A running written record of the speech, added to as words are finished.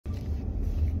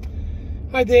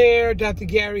Hi there, Dr.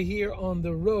 Gary here on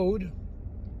the road.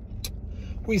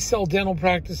 We sell dental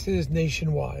practices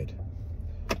nationwide.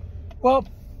 Well,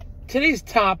 today's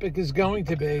topic is going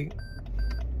to be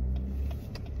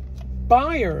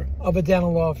buyer of a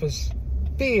dental office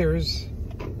fears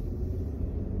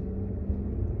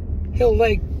he'll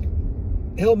make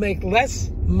less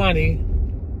money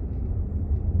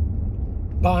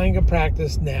buying a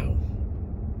practice now.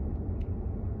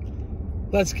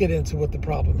 Let's get into what the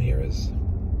problem here is.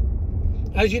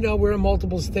 As you know, we're in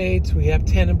multiple states. We have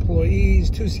 10 employees,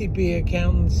 2 CPA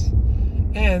accountants,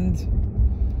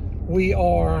 and we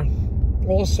are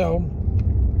also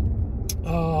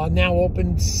now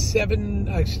open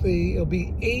it'll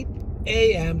be 8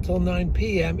 a.m. till 9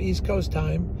 p.m. East Coast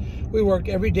time. We work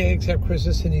every day except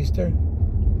Christmas and Easter.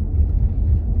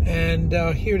 And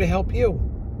here to help you.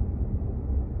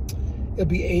 It'll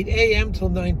be 8 a.m. till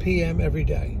 9 p.m. every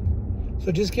day. So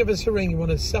just give us a ring. You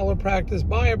want to sell a practice,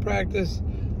 buy a practice,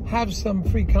 have some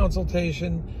free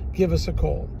consultation, give us a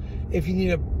call. If you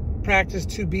need a practice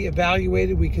to be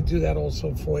evaluated, we could do that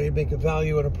also for you, make a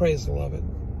value and appraisal of it.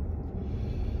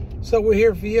 So we're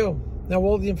here for you. Now,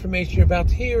 all the information you're about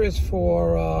to hear is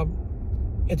for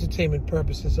entertainment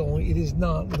purposes only. It is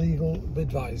not legal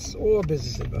advice or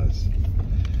business advice.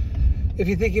 If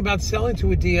you're thinking about selling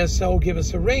to a DSO, give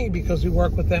us a ring because we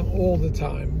work with them all the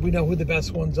time. We know who the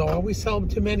best ones are. We sell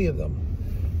to many of them.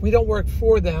 We don't work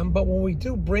for them, but when we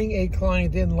do bring a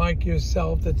client in like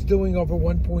yourself that's doing over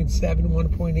 1.7,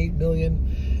 1.8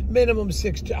 million, minimum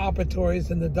 6 operatories,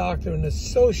 and the doctor and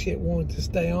associate willing to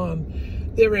stay on,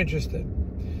 they're interested.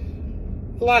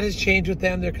 A lot has changed with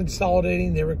them. They're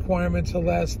consolidating. Their requirements are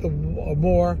less,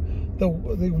 more. The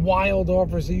wild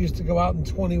offers that used to go out in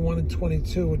 21 and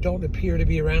 22 don't appear to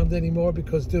be around anymore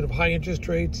because due to high interest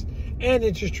rates, and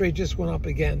interest rate just went up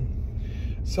again.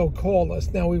 So call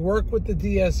us. Now, we work with the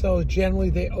DSOs.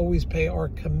 Generally, they always pay our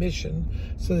commission,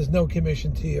 so there's no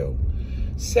commission to you.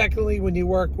 Secondly, when you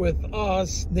work with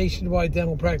us, nationwide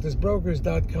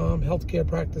dentalpracticebrokers.com, Care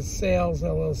Practice Sales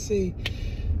LLC,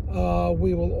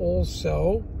 we will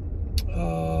also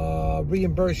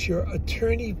reimburse your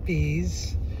attorney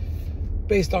fees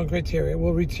based on criteria.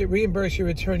 We'll reimburse your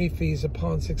attorney fees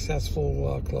upon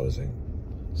successful closing.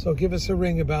 So give us a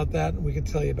ring about that, and we can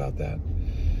tell you about that.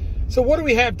 So what do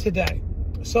we have today?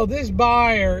 So this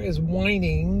buyer is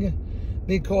whining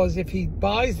because if he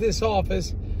buys this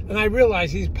office, and I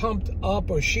realize he's pumped up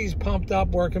or she's pumped up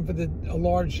working for a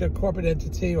large corporate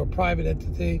entity or private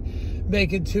entity,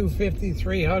 making $250,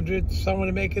 $300,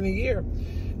 someone making a year.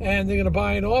 And they're going to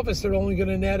buy an office, they're only going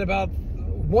to net about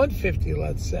 $150,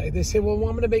 let's say. They say, well,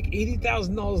 I'm going to make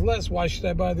 $80,000 less. Why should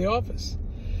I buy the office?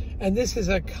 And this is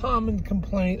a common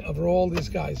complaint of all these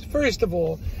guys. First of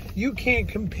all, you can't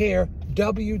compare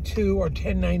W-2 or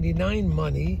 1099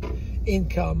 money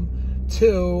income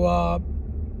to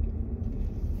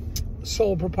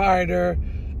sole proprietor,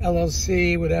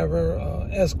 LLC, whatever,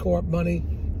 S-corp money.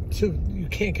 You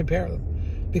can't compare them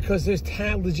because there's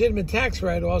legitimate tax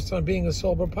write-offs on being a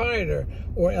sole proprietor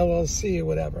or LLC or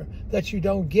whatever that you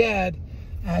don't get,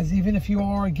 as even if you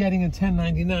are getting a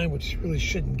 1099, which you really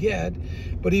shouldn't get,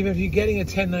 but even if you're getting a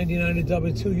 1099 or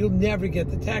W-2, you'll never get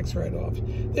the tax write-off.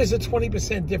 There's a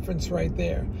 20% difference right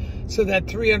there. So that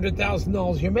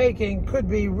 $300,000 you're making could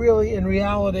be really, in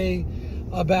reality,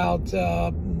 about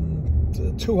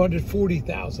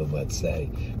 $240,000, let's say,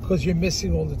 because you're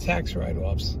missing all the tax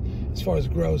write-offs as far as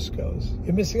gross goes.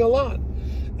 You're missing a lot.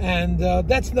 And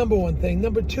that's number one thing.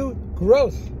 Number two,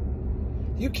 growth.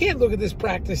 You can't look at this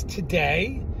practice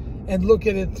today and look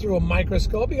at it through a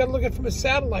microscope. You got to look at it from a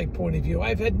satellite point of view.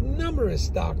 I've had numerous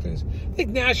doctors. I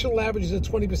think national average is a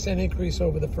 20% increase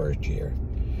over the first year.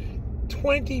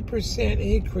 20%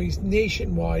 increase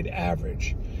nationwide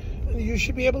average. You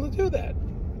should be able to do that.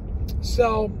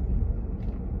 So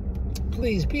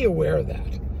please be aware of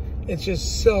that. It's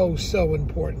just so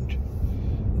important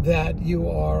that you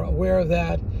are aware of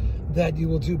that you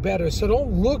will do better. So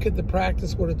don't look at the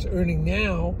practice, what it's earning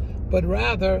now, but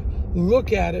rather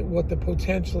look at it, what the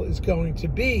potential is going to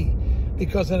be.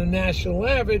 Because on a national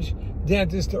average,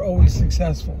 dentists are always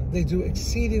successful. They do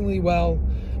exceedingly well.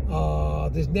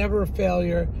 There's never a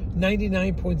failure.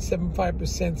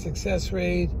 99.75% success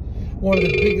rate. One of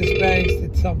the biggest banks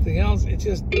did something else. It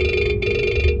just,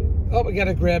 oh, we got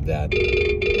to grab that.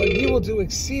 But you will do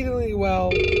exceedingly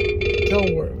well.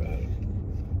 Don't worry.